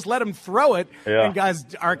pinpoint it, just let him throw it, and guys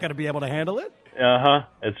aren't going to be able to handle it.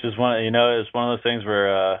 It's just one. It's one of those things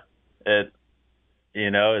where I'm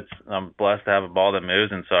blessed to have a ball that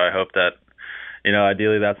moves, and so I hope that,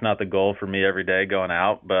 ideally that's not the goal for me every day going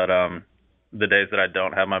out, but the days that I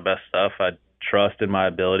don't have my best stuff, I trust in my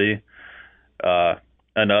ability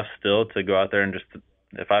enough still to go out there and just,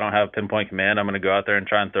 if I don't have pinpoint command, I'm going to go out there and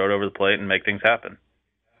try and throw it over the plate and make things happen.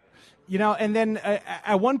 And then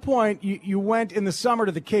at one point you went in the summer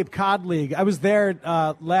to the Cape Cod League. I was there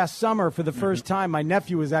last summer for the first time. My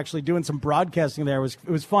nephew was actually doing some broadcasting there. It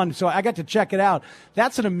was fun, so I got to check it out.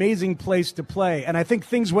 That's an amazing place to play, and I think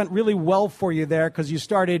things went really well for you there because you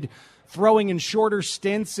started throwing in shorter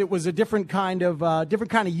stints. It was a different kind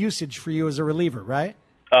of usage for you as a reliever, right?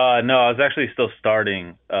 No, I was actually still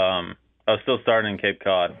starting. I was still starting in Cape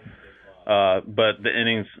Cod, but the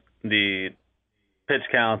innings, the pitch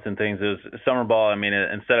counts and things, is summer ball.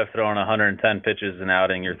 Instead of throwing 110 pitches an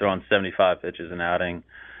outing, you're throwing 75 pitches an outing,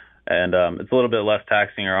 and it's a little bit less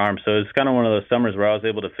taxing your arm. So it's kind of one of those summers where I was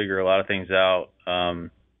able to figure a lot of things out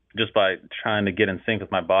just by trying to get in sync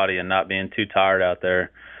with my body and not being too tired out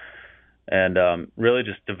there, and really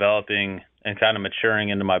just developing and kind of maturing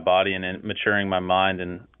into my body and maturing my mind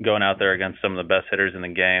and going out there against some of the best hitters in the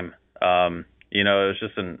game. It was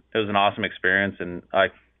just it was an awesome experience, and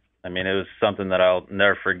I mean, it was something that I'll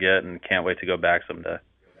never forget and can't wait to go back someday.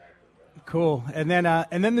 Cool. And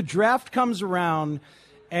then the draft comes around,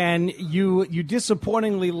 and you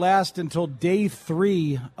disappointingly last until day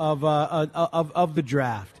 3 of the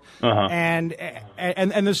draft. Uh-huh.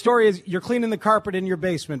 And the story is you're cleaning the carpet in your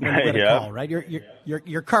basement when you get a Yep. call, right?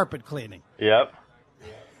 You're carpet cleaning. Yep.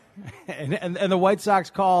 And the White Sox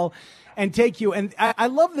call and take you. And I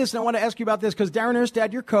love this, and I want to ask you about this because Darren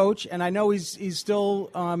Erstad, your coach, and I know he's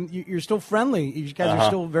still you're still friendly. You guys are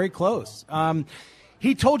still very close.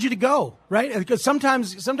 He told you to go, right? Because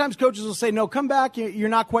sometimes coaches will say, no, come back, you're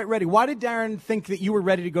not quite ready. Why did Darren think that you were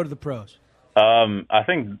ready to go to the pros? I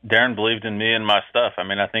think Darren believed in me and my stuff. I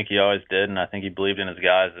mean, I think he always did, and I think he believed in his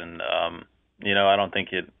guys. And I don't think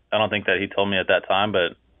that he told me at that time,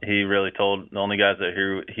 but he really told the only guys that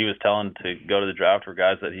he was telling to go to the draft were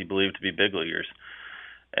guys that he believed to be big leaguers.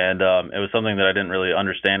 And it was something that I didn't really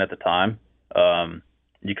understand at the time.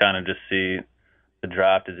 You kind of just see the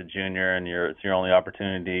draft as a junior, and it's your only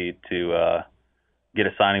opportunity to get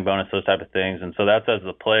a signing bonus, those type of things. And so that's as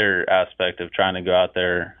the player aspect of trying to go out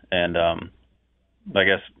there and I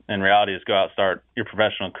guess in reality is go out and start your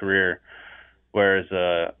professional career, whereas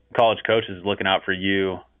a college coach is looking out for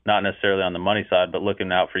you, not necessarily on the money side, but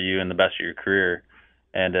looking out for you in the best of your career.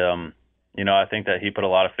 And I think that he put a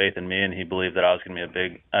lot of faith in me, and he believed that I was going to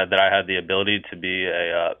be that I had the ability to be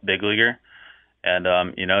a big leaguer. And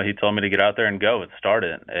he told me to get out there and go and start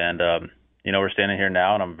it. And we're standing here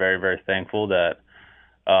now, and I'm very, very thankful that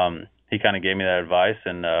he kind of gave me that advice,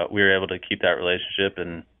 and we were able to keep that relationship.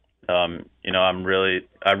 And I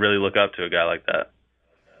really look up to a guy like that.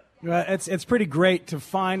 It's pretty great to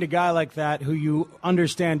find a guy like that who you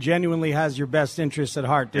understand genuinely has your best interests at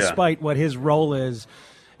heart, despite what his role is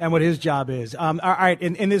and what his job is. All right,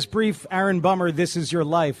 in this brief Aaron Bummer, This Is Your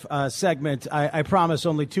Life segment, I promise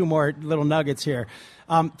only 2 more little nuggets here.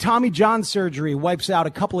 Tommy John surgery wipes out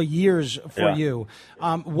a couple of years for you.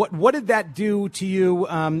 What did that do to you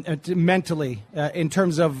mentally in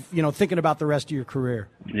terms of thinking about the rest of your career?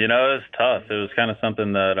 It was tough. It was kind of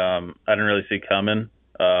something that I didn't really see coming.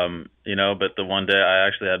 But the one day I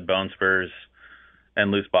actually had bone spurs and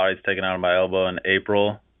loose bodies taken out of my elbow in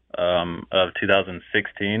April of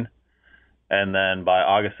 2016. And then by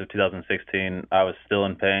August of 2016, I was still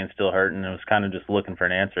in pain, still hurting, and was kind of just looking for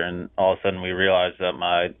an answer. And all of a sudden we realized that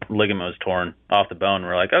my ligament was torn off the bone.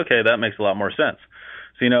 We're like, okay, that makes a lot more sense.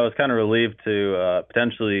 So, I was kind of relieved to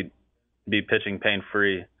potentially be pitching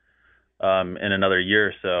pain-free in another year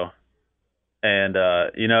or so. And, I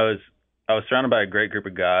was surrounded by a great group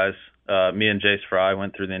of guys. Me and Jace Fry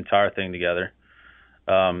went through the entire thing together.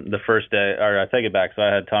 The first day, or I take it back, so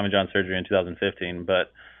I had Tommy John surgery in 2015,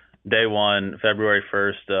 but day 1, February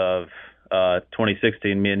 1st of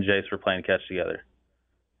 2016, me and Jace were playing catch together.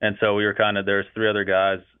 And so we were there's 3 other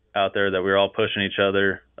guys out there that we were all pushing each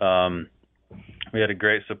other. We had a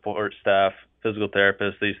great support staff, physical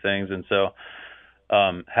therapists, these things. And so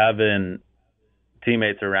having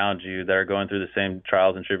teammates around you that are going through the same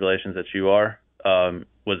trials and tribulations that you are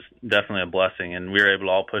was definitely a blessing. And we were able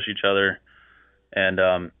to all push each other. And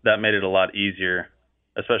that made it a lot easier,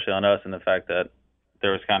 especially on us, in the fact that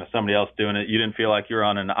there was kind of somebody else doing it. You didn't feel like you were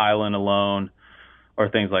on an island alone or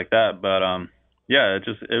things like that. But,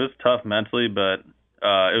 it was tough mentally, but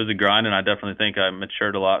it was a grind, and I definitely think I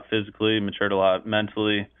matured a lot physically, matured a lot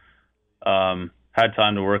mentally, had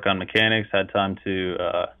time to work on mechanics, had time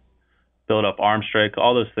to build up arm strength,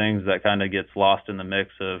 all those things that kind of gets lost in the mix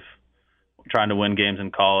of trying to win games in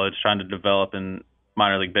college, trying to develop in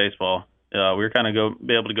minor league baseball. We were kind of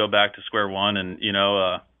be able to go back to square one, and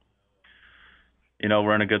we're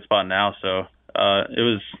in a good spot now. So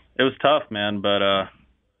it was tough, man, but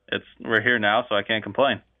we're here now, so I can't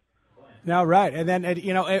complain. No, right. And then,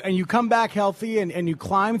 and you come back healthy and you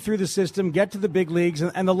climb through the system, get to the big leagues.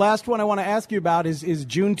 And the last one I want to ask you about is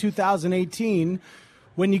June 2018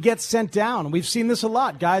 when you get sent down. We've seen this a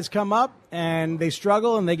lot. Guys come up and they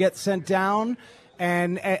struggle and they get sent down.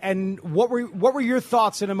 And what were your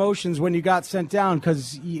thoughts and emotions when you got sent down?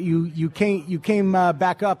 Because you came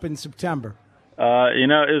back up in September. It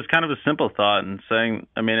was kind of a simple thought, and saying,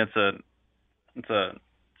 I mean, it's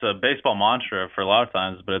a baseball mantra for a lot of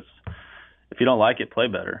times, but if you don't like it, play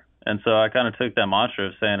better. And so I kind of took that mantra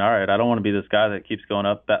of saying, all right, I don't want to be this guy that keeps going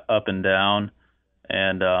up and down,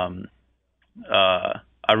 and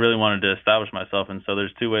I really wanted to establish myself. And so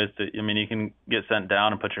there's two ways you can get sent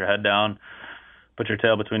down and put your head down, put your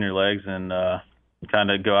tail between your legs, and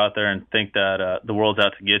kind of go out there and think that the world's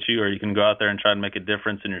out to get you, or you can go out there and try to make a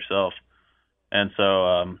difference in yourself. And so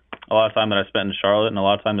a lot of time that I spent in Charlotte and a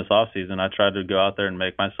lot of time this offseason, I tried to go out there and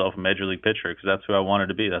make myself a major league pitcher because that's who I wanted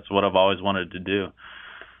to be. That's what I've always wanted to do.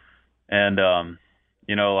 And, a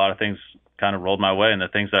lot of things kind of rolled my way. And the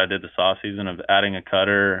things that I did this offseason of adding a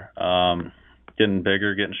cutter, getting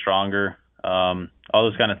bigger, getting stronger, all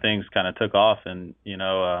those kind of things kind of took off. And,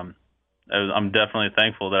 I'm definitely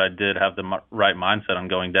thankful that I did have the right mindset on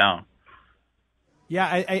going down. Yeah,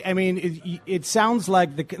 I mean, it sounds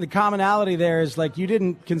like the commonality there is like you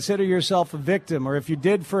didn't consider yourself a victim, or if you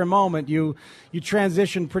did for a moment, you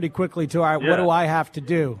transitioned pretty quickly to, all right, what do I have to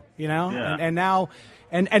do, Yeah.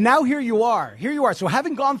 And now here you are. So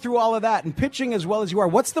having gone through all of that and pitching as well as you are,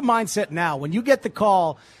 what's the mindset now when you get the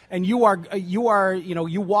call and you walk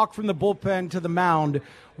from the bullpen to the mound?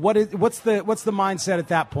 What's the mindset at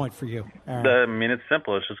that point for you, Aaron? I mean, it's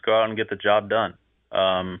simple. It's just go out and get the job done.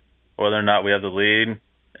 Whether or not we have the lead,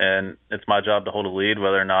 and it's my job to hold a lead,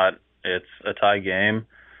 whether or not it's a tie game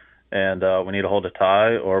and we need to hold a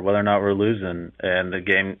tie, or whether or not we're losing and the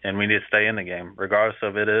game, and we need to stay in the game, regardless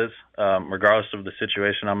of regardless of the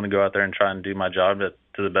situation. I'm going to go out there and try and do my job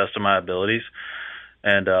to the best of my abilities.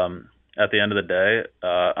 And at the end of the day,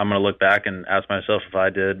 I'm going to look back and ask myself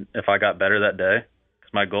if I got better that day.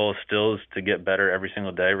 Because my goal still is to get better every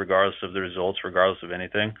single day, regardless of the results, regardless of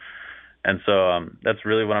anything. And so that's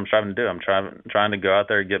really what I'm striving to do. I'm trying to go out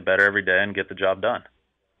there and get better every day and get the job done.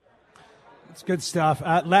 It's good stuff.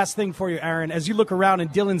 Last thing for you, Aaron. As you look around,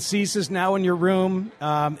 and Dylan Cease is now in your room,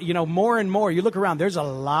 more and more, you look around, there's a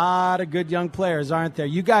lot of good young players, aren't there?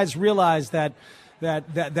 You guys realize that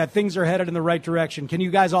things are headed in the right direction. Can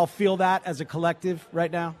you guys all feel that as a collective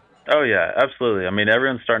right now? Oh, yeah, absolutely. I mean,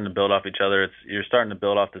 everyone's starting to build off each other. You're starting to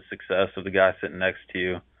build off the success of the guy sitting next to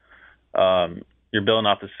you. You're building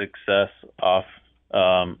off the success off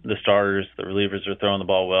the starters. The relievers are throwing the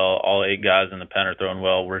ball well. All 8 guys in the pen are throwing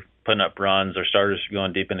well. We're putting up runs. Our starters are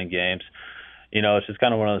going deep into games. It's just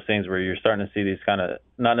kind of one of those things where you're starting to see these kind of,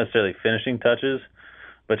 not necessarily finishing touches,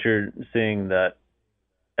 but you're seeing that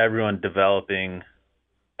everyone developing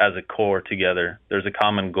as a core together. There's a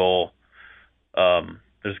common goal.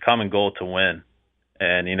 There's a common goal to win.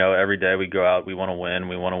 And, every day we go out, we want to win.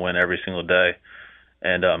 We want to win every single day.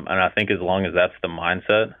 And I think as long as that's the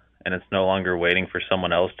mindset, and it's no longer waiting for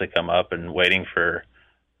someone else to come up and waiting for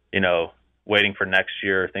next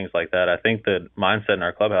year or things like that, I think the mindset in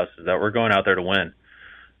our clubhouse is that we're going out there to win.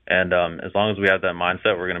 And as long as we have that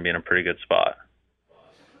mindset, we're going to be in a pretty good spot.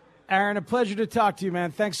 Aaron, a pleasure to talk to you,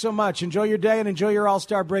 man. Thanks so much. Enjoy your day and enjoy your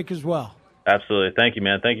All-Star break as well. Absolutely. Thank you,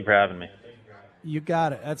 man. Thank you for having me. You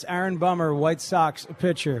got it. That's Aaron Bummer, White Sox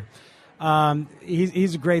pitcher.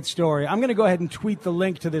 He's a great story. I'm going to go ahead and tweet the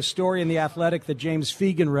link to this story in The Athletic that James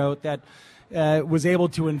Fegan wrote that was able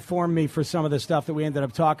to inform me for some of the stuff that we ended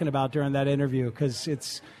up talking about during that interview, because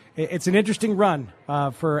it's an interesting run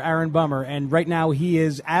for Aaron Bummer. And right now he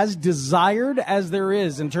is as desired as there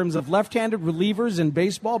is in terms of left-handed relievers in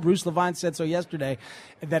baseball. Bruce Levine said so yesterday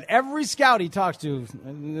that every scout he talks to,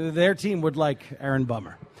 their team would like Aaron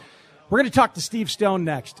Bummer. We're going to talk to Steve Stone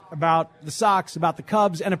next about the Sox, about the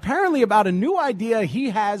Cubs, and apparently about a new idea he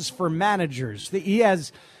has for managers. He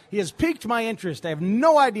has piqued my interest. I have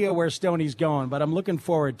no idea where Stoney's going, but I'm looking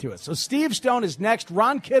forward to it. So Steve Stone is next.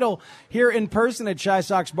 Ron Kittle here in person at Chi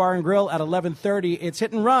Sox Bar and Grill at 11:30. It's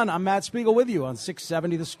Hit and Run. I'm Matt Spiegel with you on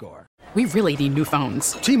 670 The Score. We really need new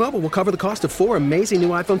phones. T-Mobile will cover the cost of 4 amazing new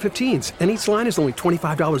iPhone 15s, and each line is only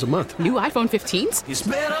 $25 a month. New iPhone 15s? It's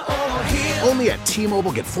better over here. Only at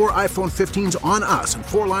T-Mobile, get 4 iPhone 15s on us and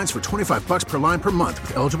 4 lines for $25 per line per month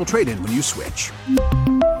with eligible trade-in when you switch.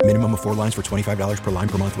 Minimum of 4 lines for $25 per line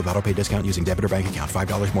per month with autopay discount using debit or bank account.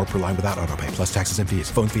 $5 more per line without autopay, plus taxes and fees.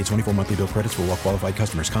 Phone fee at 24 monthly bill credits for well-qualified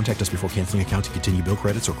customers. Contact us before canceling account to continue bill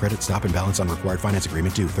credits or credit stop and balance on required finance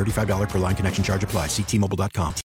agreement due. $35 per line connection charge applies. See T-Mobile.com.